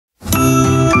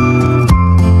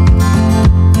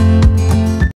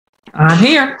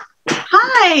here.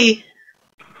 Hi.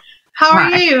 How are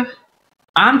Hi. you?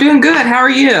 I'm doing good. How are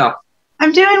you?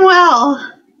 I'm doing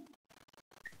well.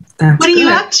 That's What are you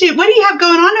good. up to? What do you have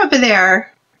going on over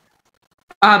there?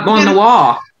 On the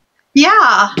wall.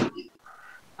 Yeah.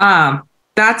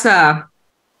 That's a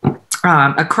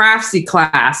craftsy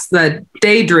class, the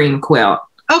Daydream quilt.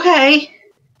 Okay.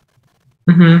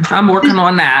 I'm working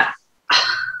on that.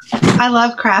 I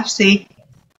love craftsy.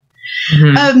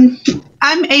 Mm-hmm.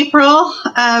 I'm April,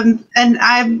 and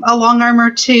I'm a long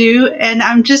armor too, and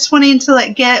I'm just wanting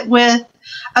to get with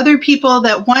other people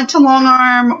that want to long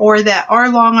arm or that are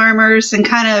long armors and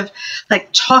kind of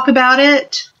talk about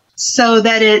it so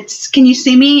that can you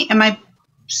see me?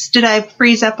 Did I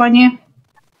freeze up on you?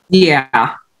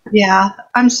 Yeah. Yeah,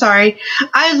 I'm sorry.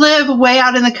 I live way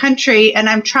out in the country and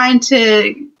I'm trying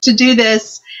to do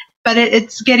this, but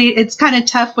it's kind of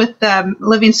tough with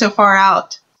living so far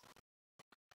out.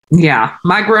 Yeah.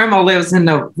 My grandma lives in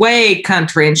the way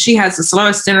country and she has the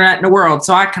slowest internet in the world,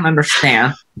 so I can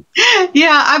understand.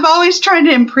 Yeah, I'm always trying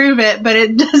to improve it, but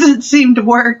it doesn't seem to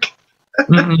work.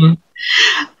 Mm-hmm.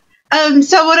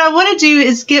 So what I want to do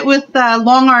is get with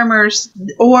long armors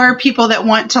or people that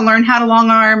want to learn how to long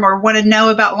arm or want to know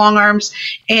about long arms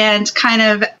and kind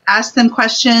of ask them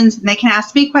questions, and they can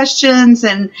ask me questions,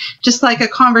 and just like a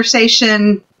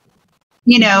conversation,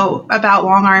 about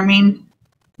long arming.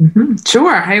 Mm-hmm.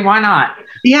 Sure. Hey, why not?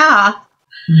 Yeah.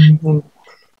 Mm-hmm.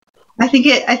 I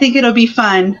think it'll be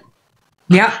fun.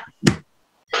 Yep.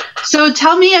 So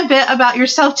tell me a bit about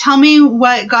yourself. Tell me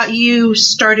what got you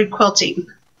started quilting.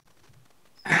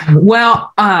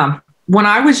 Well, when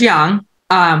I was young,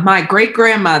 my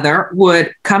great-grandmother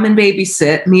would come and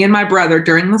babysit me and my brother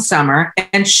during the summer,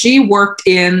 and she worked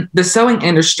in the sewing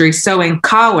industry, sewing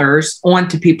collars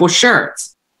onto people's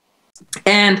shirts.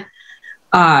 And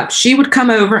she would come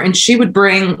over and she would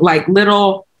bring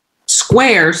little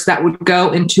squares that would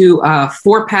go into a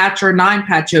 4-patch or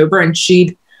 9-patch over, and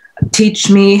she'd teach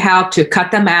me how to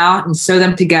cut them out and sew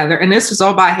them together. And this was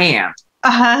all by hand.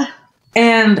 Uh-huh.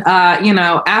 And,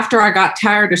 after I got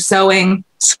tired of sewing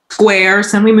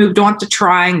squares, and we moved on to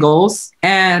triangles,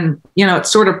 and, it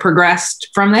sort of progressed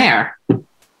from there.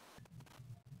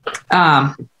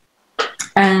 After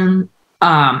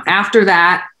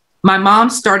that, my mom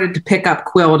started to pick up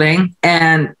quilting.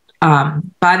 And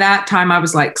by that time I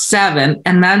was 7.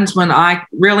 And that's when I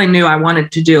really knew I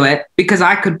wanted to do it, because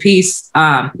I could piece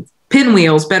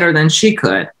pinwheels better than she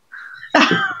could.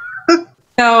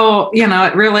 So,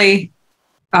 it really,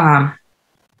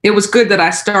 it was good that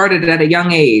I started at a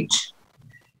young age.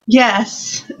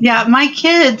 Yes. Yeah. My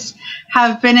kids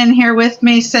have been in here with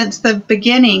me since the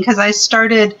beginning because I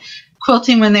started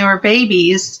quilting when they were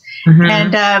babies. Mm-hmm.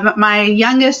 And my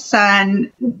youngest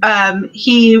son,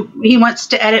 he wants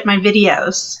to edit my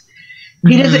videos.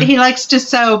 He doesn't. He likes to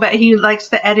sew, but he likes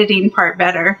the editing part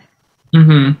better.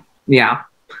 Mm-hmm. Yeah.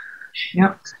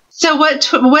 Yep. So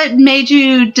what made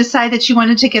you decide that you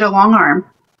wanted to get a long arm?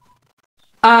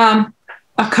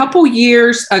 A couple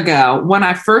years ago, when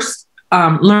I first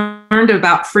learned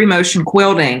about free motion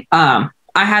quilting, I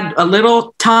had a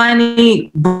little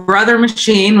tiny brother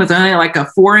machine with only a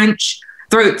 4-inch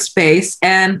throat space.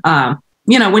 And,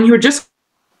 when you were just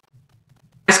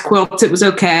quilts, it was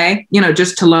okay,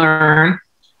 just to learn.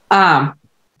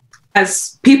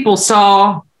 As people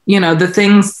saw, the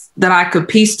things that I could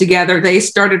piece together, they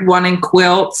started wanting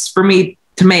quilts for me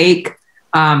to make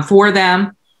for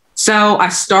them. So I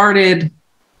started,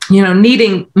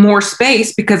 needing more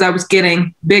space because I was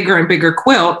getting bigger and bigger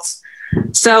quilts.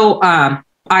 So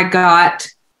I got,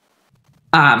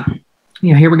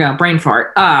 here we go, brain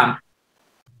fart.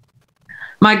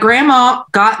 My grandma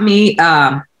got me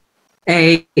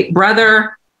a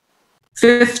Brother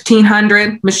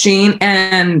 1500 machine,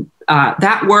 and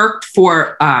that worked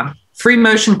for free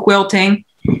motion quilting.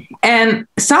 And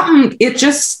something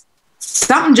just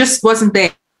wasn't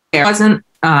there. It wasn't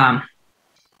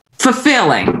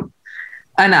fulfilling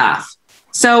enough.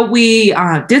 So we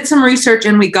did some research,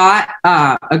 and we got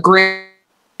a great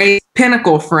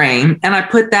pinnacle frame, and I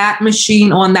put that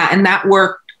machine on that, and that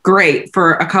worked great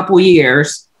for a couple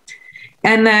years.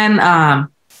 And then,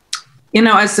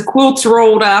 as the quilts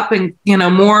rolled up and,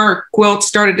 more quilts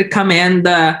started to come in,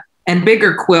 and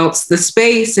bigger quilts, the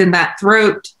space in that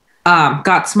throat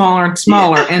got smaller and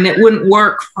smaller, and it wouldn't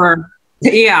work for,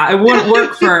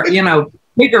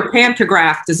 bigger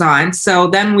pantograph designs. So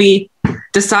then we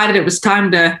decided it was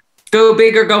time to go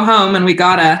big or go home, and we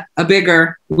got a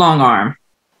bigger long arm.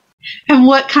 And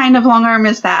what kind of long arm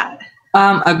is that?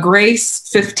 A Grace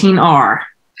 15R.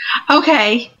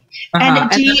 Okay.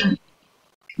 And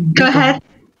go ahead.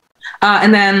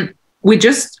 And then we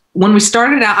just when we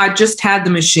started out, I just had the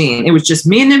machine. It was just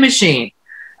me and the machine.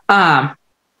 And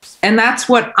that's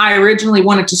what I originally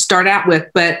wanted to start out with.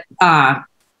 But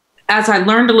as I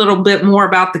learned a little bit more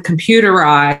about the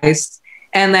computerized,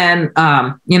 and then,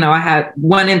 I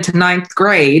went into ninth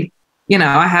grade,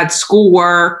 I had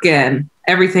schoolwork and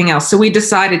everything else. So we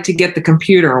decided to get the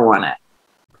computer on it.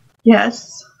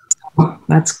 Yes.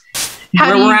 That's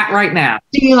where we're at right now.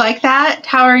 Do you like that?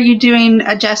 How are you doing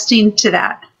adjusting to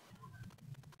that?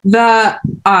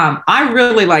 I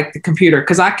really like the computer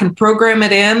because I can program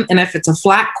it in, and if it's a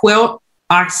flat quilt,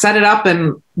 I set it up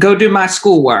and go do my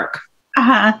schoolwork.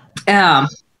 But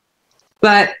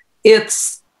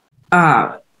it's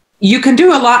you can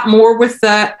do a lot more with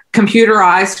the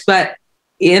computerized, but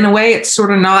in a way, it's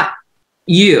sort of not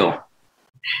you.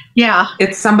 Yeah,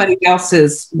 it's somebody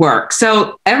else's work.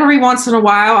 So every once in a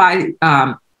while, I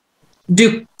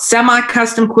do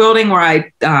semi-custom quilting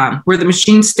where where the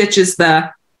machine stitches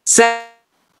the set.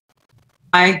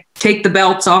 I take the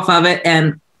belts off of it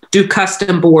and do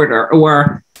custom border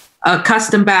or a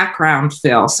custom background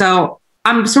fill. So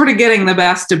I'm sort of getting the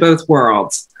best of both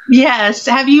worlds. Yes.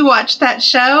 Have you watched that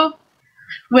show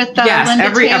with Linda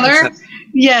every Taylor? Episode.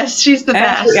 Yes, she's the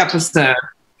best. Every episode.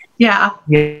 Yeah.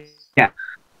 Yeah.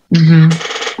 Mm-hmm.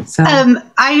 So.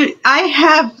 I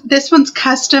have this one's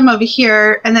custom over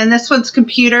here, and then this one's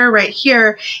computer right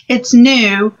here. It's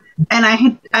new, and I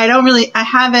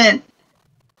haven't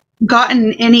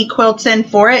gotten any quilts in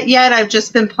for it yet. I've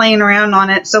just been playing around on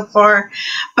it so far.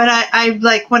 But I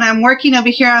like when I'm working over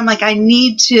here, I'm like I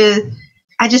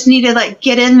just need to like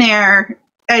get in there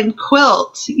and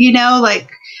quilt.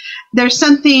 Like there's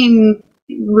something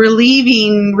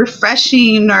relieving,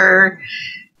 refreshing, or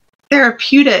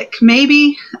therapeutic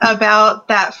maybe about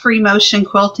that free motion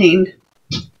quilting.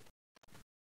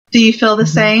 Do you feel the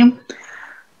same?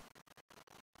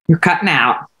 You're cutting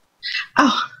out.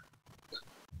 Oh.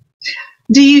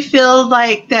 Do you feel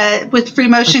like that with free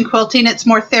motion quilting it's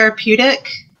more therapeutic?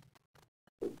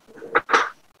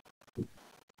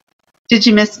 Did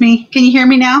you miss me? Can you hear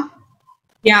me now?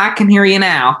 Yeah, I can hear you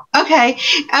now. Okay.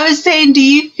 I was saying, do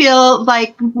you feel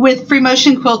like with free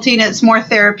motion quilting it's more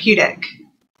therapeutic?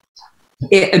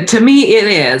 To me, it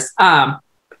is. When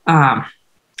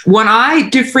I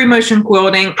do free motion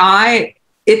quilting,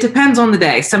 it depends on the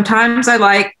day. Sometimes I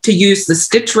like to use the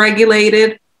stitch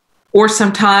regulated, or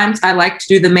sometimes I like to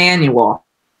do the manual.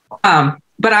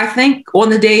 But I think on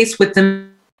the days with the,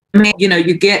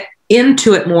 you get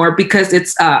into it more because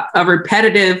it's a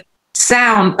repetitive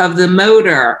sound of the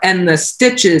motor and the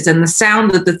stitches and the sound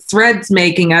that the thread's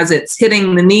making as it's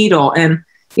hitting the needle. And,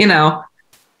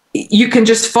 you can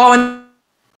just fall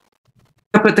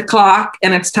up at the clock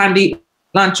and it's time to eat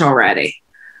lunch already.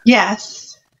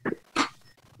 Yes.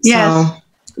 Yes.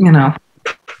 So,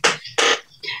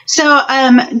 So,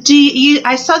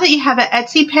 I saw that you have an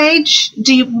Etsy page.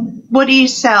 What do you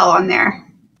sell on there?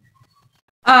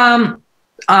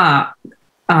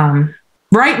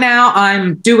 Right now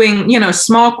I'm doing,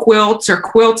 small quilts or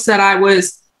quilts that I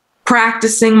was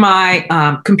practicing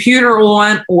my computer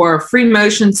on or free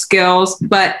motion skills.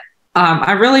 But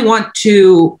I really want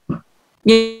to,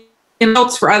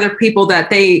 quilts for other people that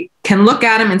they can look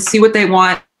at them and see what they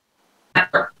want.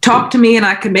 Talk to me and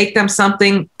I can make them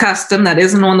something custom that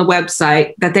isn't on the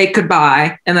website that they could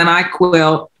buy, and then I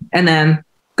quilt and then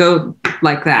go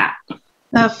like that.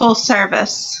 A full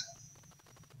service.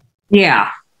 Yeah.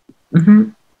 Mm-hmm.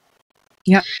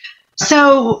 Yeah.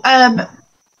 So,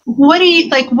 what are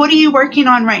you working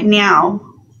on right now?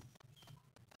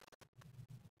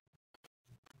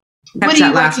 That's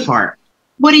that last part.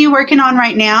 What are you working on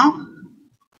right now?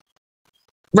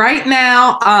 Right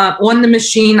now, on the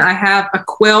machine, I have a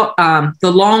quilt,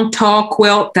 the long, tall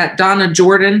quilt that Donna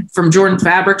Jordan from Jordan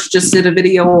Fabrics just did a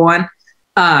video on.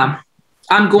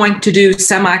 I'm going to do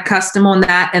semi-custom on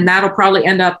that, and that'll probably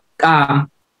end up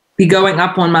be going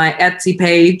up on my Etsy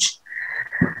page.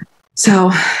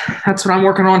 So that's what I'm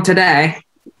working on today.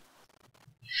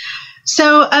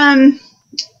 So,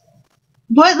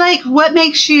 what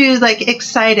makes you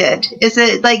excited? Is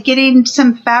it getting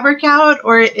some fabric out,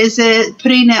 or is it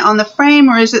putting it on the frame,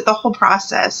 or is it the whole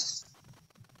process?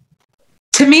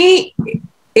 To me,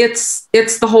 it's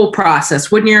the whole process.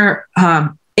 When you're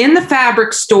in the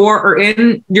fabric store or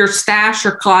in your stash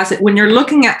or closet, when you're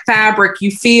looking at fabric, you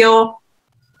see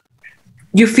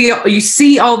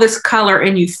all this color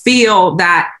and you feel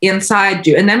that inside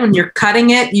you. And then when you're cutting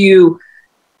it, you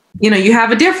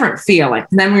have a different feeling.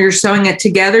 And then when you're sewing it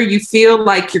together, you feel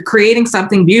like you're creating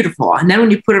something beautiful. And then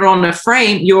when you put it on the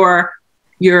frame,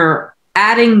 you're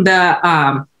adding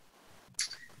the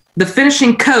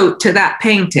finishing coat to that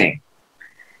painting.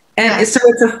 And Yes. so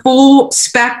it's a full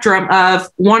spectrum of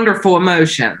wonderful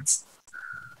emotions.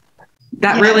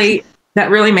 That Yes.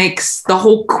 really makes the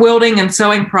whole quilting and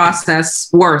sewing process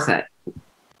worth it.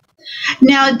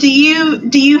 Now, do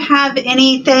you have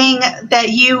anything that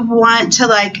you want to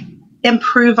like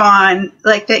improve on,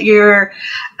 like that you're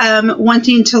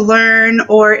wanting to learn,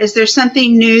 or is there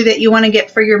something new that you want to get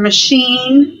for your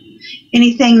machine?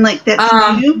 Anything like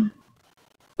that's new?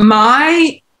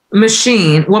 My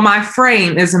machine, well, my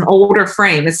frame is an older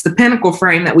frame. It's the Pinnacle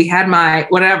frame that we had my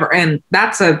whatever, and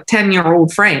that's a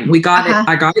 10-year-old frame. We got it.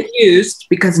 I got it used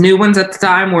because new ones at the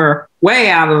time were way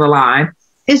out of the line.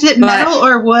 Is it metal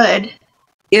or wood?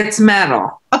 It's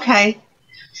metal. Okay.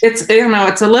 It's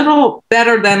it's a little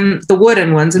better than the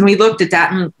wooden ones, and we looked at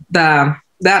that, and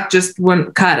that just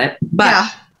wouldn't cut it.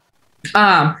 But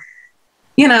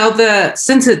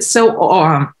since it's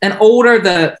so and older,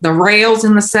 the rails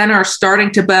in the center are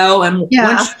starting to bow,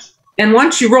 and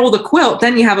once you roll the quilt,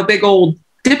 then you have a big old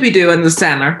dippy-doo in the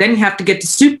center. Then you have to get the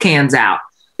soup cans out.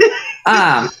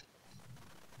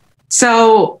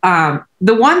 So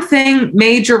the one thing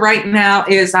major right now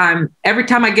is every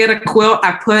time I get a quilt,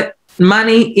 I put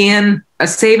money in a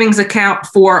savings account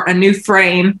for a new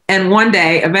frame. And one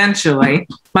day, eventually,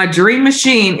 my dream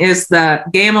machine is the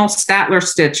Gamel Statler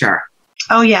Stitcher.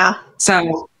 Oh yeah.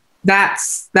 So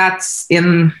that's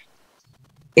in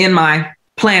my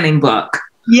planning book.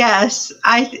 Yes,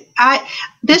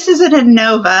 this is an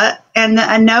Anova, and the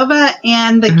Anova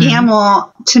and the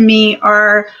Gamel to me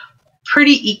are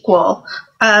pretty equal.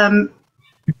 I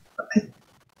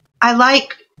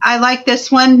like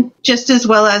this one just as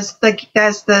well as the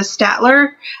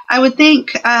Statler. I would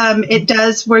think it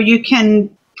does where you can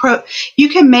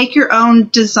make your own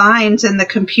designs in the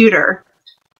computer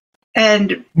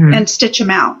and stitch them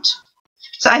out.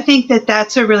 So I think that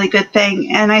that's a really good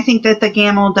thing, and I think that the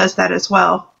Gamel does that as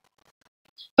well.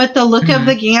 But the look of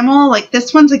the Gamel, like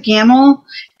this one's a Gamel,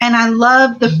 and I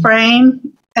love the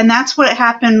frame. And that's what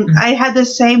happened. I had the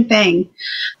same thing,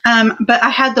 but I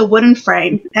had the wooden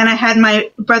frame, and I had my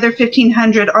Brother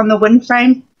 1500 on the wooden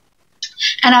frame,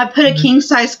 and I put a king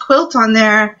size quilt on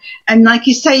there. And like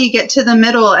you say, you get to the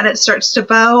middle, and it starts to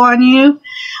bow on you.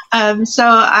 So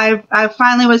I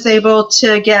finally was able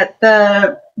to get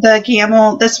the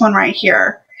Gamel, this one right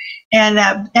here, and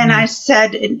I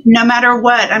said, no matter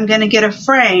what, I'm going to get a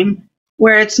frame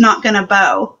where it's not going to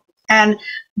bow. And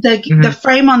the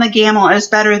frame on the Gamel is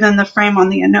better than the frame on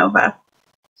the Anova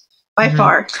by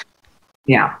far.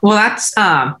 Yeah. Well, that's,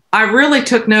 I really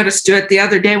took notice to it the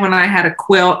other day when I had a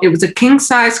quilt. It was a king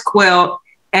size quilt,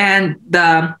 and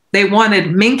they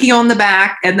wanted Minky on the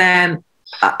back, and then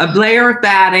a layer of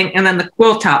batting, and then the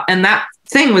quilt top. And that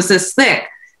thing was this thick,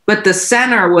 but the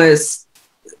center was,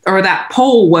 or that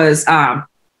pole was, had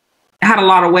a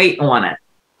lot of weight on it.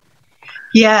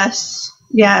 Yes.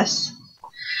 Yes.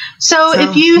 So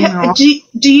if you,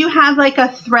 do you have like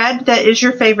a thread that is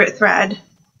your favorite thread?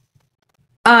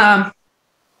 At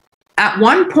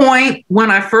one point when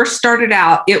I first started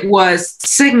out, it was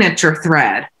signature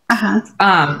thread.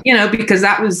 Because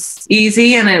that was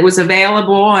easy and it was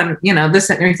available, and this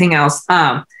and everything else.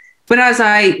 But as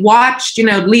I watched,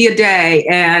 Leah Day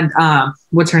and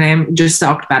what's her name, just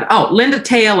talked about it. Oh, Linda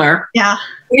Taylor. Yeah.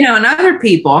 And other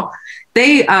people,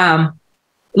 they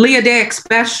Leah Day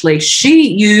especially, she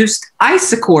used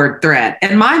Isacord thread,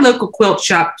 and my local quilt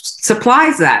shop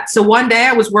supplies that. So one day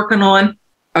I was working on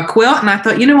a quilt, and I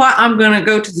thought, you know what, I'm going to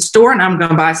go to the store and I'm going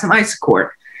to buy some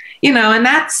Isacord, and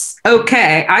that's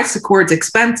okay. Isacord's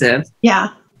expensive.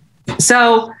 Yeah.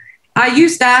 So I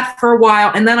used that for a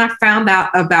while, and then I found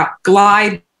out about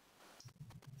Glide.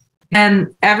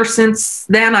 And ever since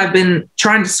then, I've been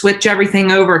trying to switch everything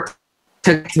over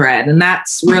to thread, and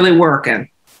that's really working.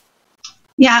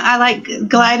 Yeah, I like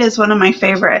Glide is one of my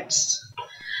favorites.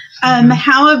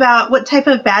 How about, what type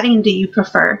of batting do you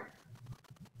prefer?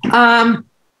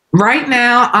 Right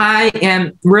now, I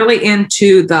am really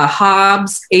into the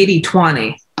Hobbs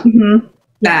 80-20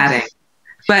 batting,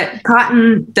 but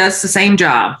cotton does the same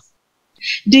job.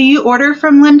 Do you order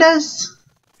from Linda's?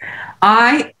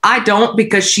 I don't,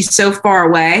 because she's so far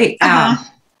away.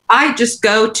 I just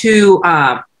go to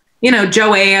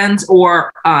Joann's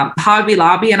or Hobby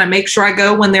Lobby, and I make sure I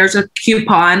go when there's a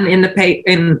coupon in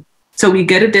the so we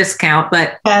get a discount.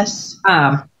 But yes,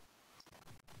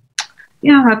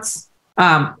 that's.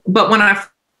 But when I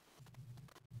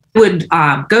would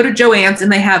go to Joann's,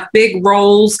 and they have big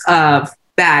rolls of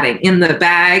batting in the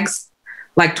bags,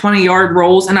 like 20-yard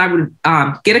rolls, and I would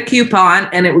get a coupon,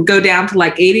 and it would go down to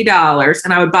like $80,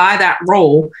 and I would buy that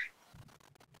roll.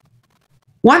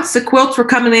 Once the quilts were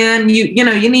coming in,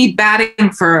 you need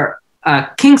batting for a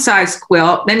king size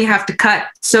quilt, then you have to cut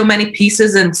so many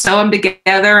pieces and sew them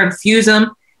together and fuse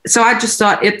them. So I just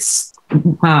thought it's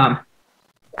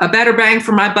a better bang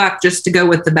for my buck just to go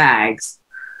with the bags.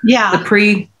 Yeah. The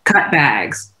pre-cut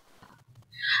bags.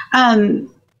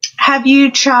 Have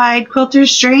you tried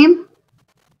Quilter's Dream?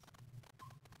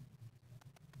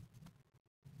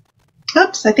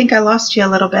 Oops, I think I lost you a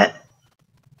little bit.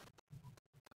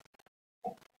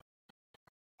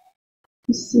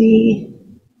 Let's see.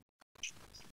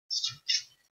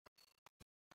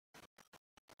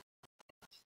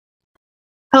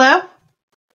 Hello?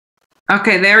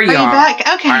 Okay, there you are. Are you back?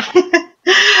 Okay.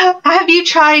 Have you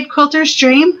tried Quilter's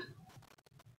Dream?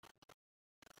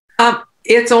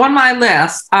 It's on my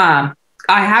list. I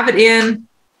have it in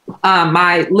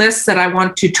my list that I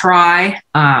want to try.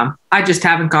 I just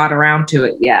haven't got around to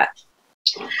it yet.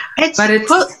 It's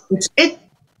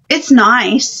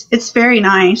nice. It's very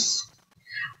nice.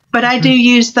 But I do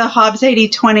use the Hobbs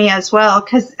 8020 as well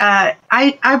because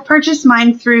I purchased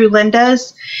mine through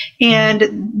Linda's,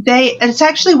 and it's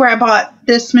actually where I bought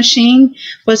this machine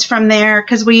was from there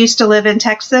because we used to live in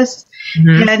Texas,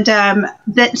 and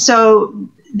so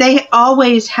they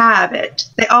always have it.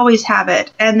 They always have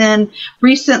it. And then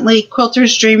recently,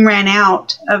 Quilter's Dream ran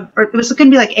out it was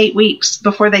going to be like 8 weeks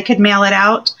before they could mail it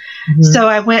out. So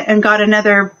I went and got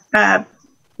another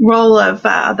roll of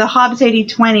the Hobbs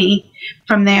 8020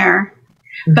 from there.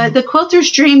 But the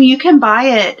Quilter's Dream, you can buy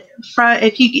it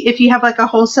if you have like a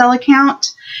wholesale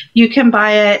account, you can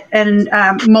buy it in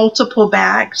multiple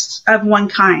bags of one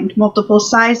kind, multiple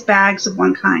size bags of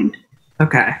one kind.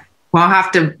 Okay. Well, I'll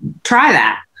have to try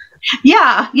that.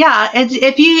 Yeah.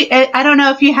 I don't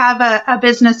know if you have a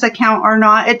business account or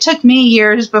not. It took me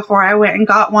years before I went and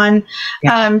got one,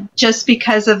 just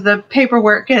because of the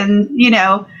paperwork and,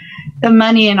 the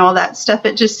money and all that stuff.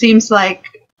 It just seems like,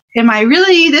 am I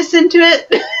really this into it?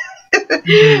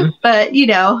 But,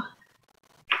 Yeah.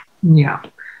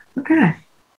 Okay.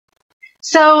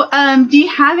 So, do you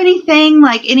have anything,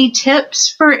 like any tips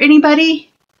for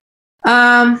anybody?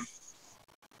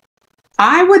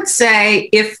 I would say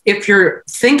if you're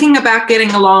thinking about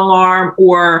getting a long arm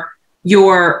or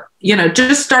you're,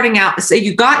 just starting out, say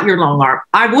you got your long arm,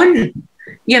 I wouldn't,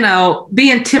 be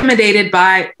intimidated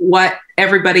by what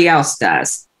everybody else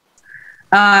does.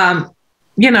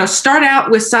 Start out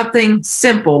with something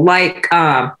simple like,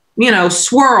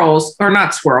 swirls or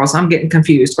not swirls. I'm getting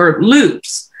confused, or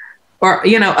loops. Or,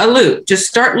 a loop, just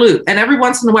start loop. And every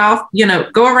once in a while,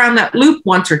 go around that loop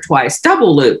once or twice,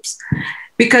 double loops.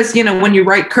 Because, when you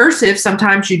write cursive,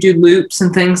 sometimes you do loops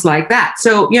and things like that.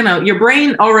 So, your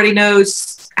brain already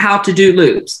knows how to do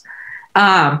loops.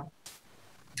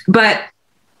 But,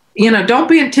 don't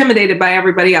be intimidated by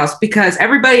everybody else, because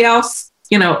everybody else,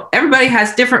 everybody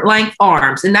has different length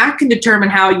arms, and that can determine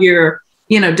how your,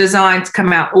 designs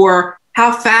come out, or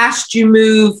how fast you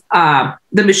move.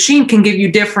 The machine can give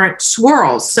you different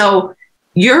swirls. So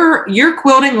your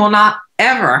quilting will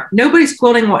nobody's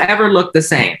quilting will ever look the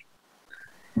same.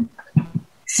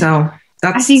 So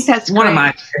I think that's one of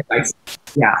my advice.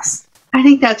 Yes. I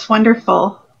think that's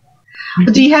wonderful.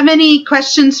 Do you have any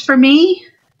questions for me?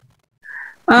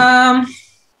 Let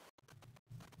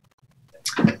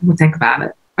me think about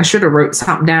it. I should have wrote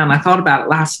something down. I thought about it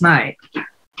last night.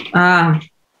 How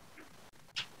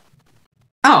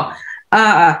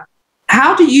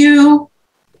do you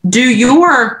do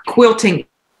your quilting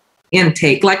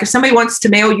intake? Like if somebody wants to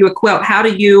mail you a quilt, how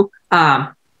do you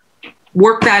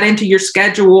work that into your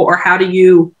schedule, or how do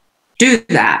you do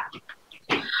that?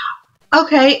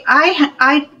 Okay.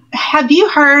 I have you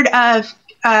heard of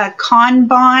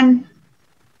Kanban?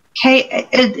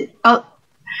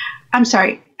 I'm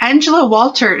sorry. Angela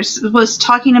Walters was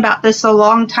talking about this a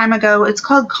long time ago. It's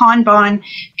called Kanban,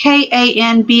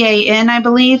 Kanban, I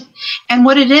believe. And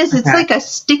what it is, it's like a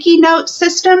sticky note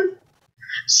system.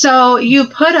 So you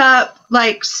put up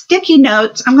like sticky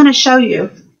notes. I'm going to show you.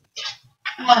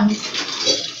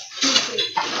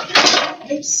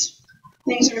 Oops,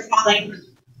 things are falling.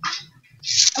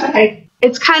 Okay,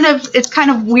 it's kind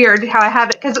of weird how I have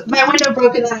it because my window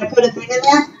broke and then I put a thing in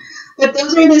there. But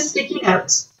those are the sticky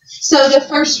notes. So the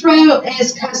first row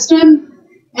is custom,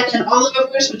 and then all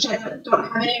overs, which I don't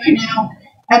have any right now.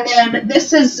 And then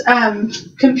this is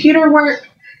computer work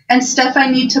and stuff I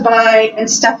need to buy and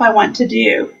stuff I want to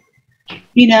do.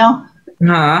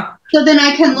 So then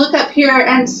I can look up here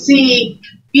and see,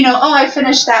 I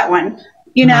finished that one,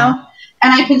 and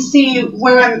I can see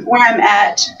where I'm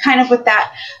at kind of with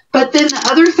that. But then the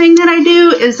other thing that I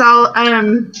do is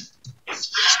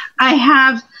I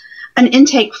have an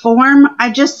intake form. I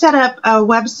just set up a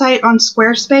website on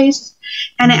Squarespace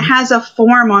and it has a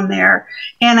form on there.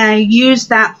 And I use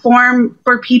that form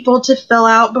for people to fill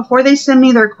out before they send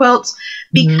me their quilts,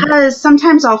 because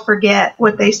sometimes I'll forget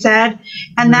what they said,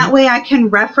 and that way I can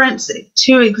reference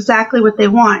to exactly what they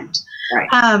want.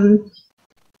 Right.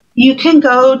 You can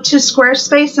go to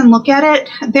Squarespace and look at it.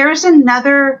 There's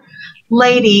another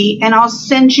lady, and I'll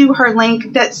send you her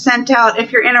link, that sent out,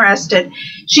 if you're interested.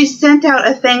 She sent out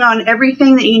a thing on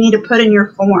everything that you need to put in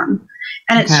your form,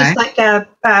 and it's just like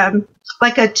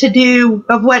a to-do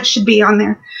of what should be on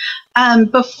there.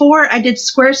 Before I did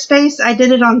Squarespace, I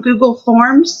did it on Google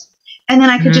Forms, and then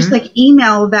I could just like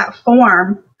email that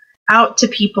form out to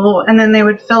people, and then they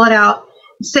would fill it out,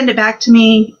 send it back to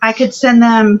me. I could send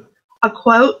them a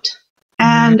quote,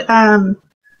 and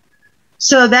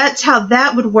so that's how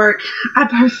that would work. I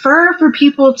prefer for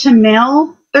people to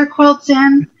mail their quilts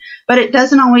in, but it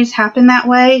doesn't always happen that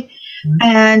way.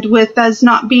 And with us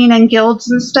not being in guilds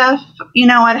and stuff, you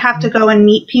know, I'd have to go and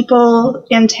meet people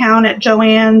in town at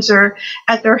Joann's or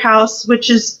at their house, which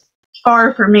is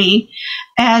far for me.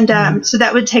 And so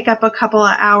that would take up a couple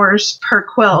of hours per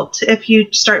quilt if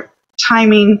you start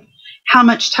timing how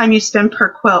much time you spend per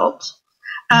quilt.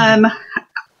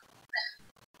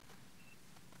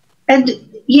 And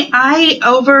yeah, I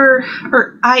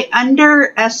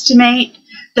underestimate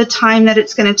the time that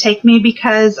it's going to take me,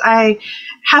 because I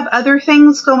have other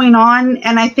things going on,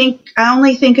 and I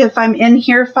only think if I'm in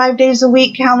here 5 days a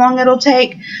week how long it'll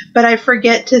take, but I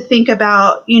forget to think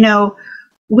about, you know,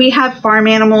 we have farm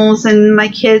animals and my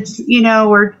kids, you know,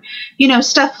 or, you know,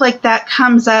 stuff like that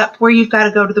comes up where you've got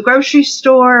to go to the grocery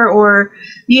store, or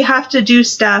you have to do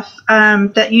stuff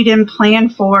that you didn't plan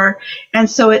for. And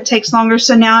so it takes longer.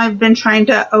 So now I've been trying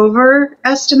to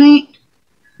overestimate,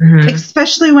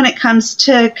 especially when it comes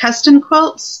to custom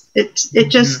quilts.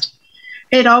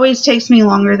 It always takes me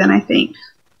longer than I think.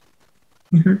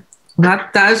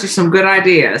 Those are some good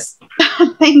ideas.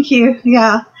 Thank you.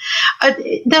 Yeah.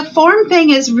 The form thing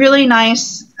is really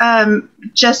nice. Even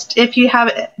if you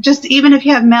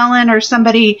have mail-in or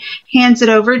somebody hands it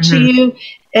over to you,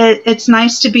 it's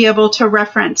nice to be able to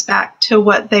reference back to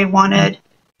what they wanted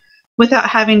without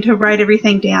having to write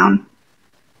everything down.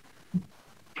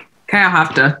 Okay, I'll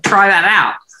have to try that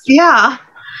out. Yeah.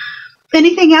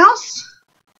 Anything else?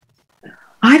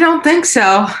 I don't think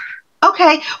so.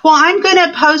 Okay, well, I'm going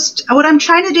to post, what I'm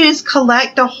trying to do is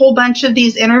collect a whole bunch of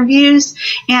these interviews,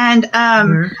 and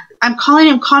I'm calling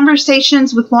them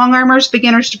Conversations with Long Armers,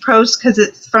 Beginners to Pros, because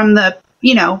it's from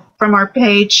from our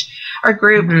page, our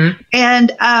group,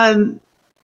 and I'm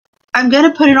going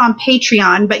to put it on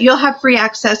Patreon, but you'll have free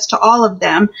access to all of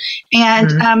them,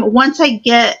 and once I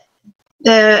get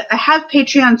I have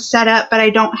Patreon set up, but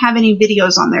I don't have any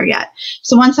videos on there yet,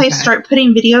 so once I start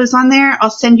putting videos on there,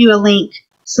 I'll send you a link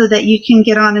so that you can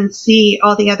get on and see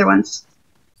all the other ones.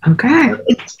 Okay.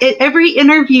 Every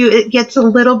interview, it gets a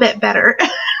little bit better.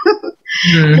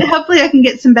 And hopefully I can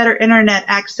get some better internet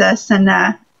access and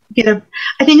I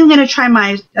think I'm going to try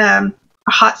my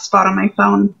hotspot on my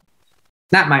phone.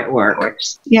 That might work.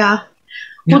 Yeah.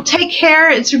 Well, take care.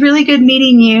 It's really good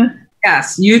meeting you.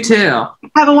 Yes, you too.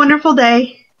 Have a wonderful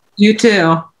day. You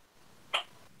too.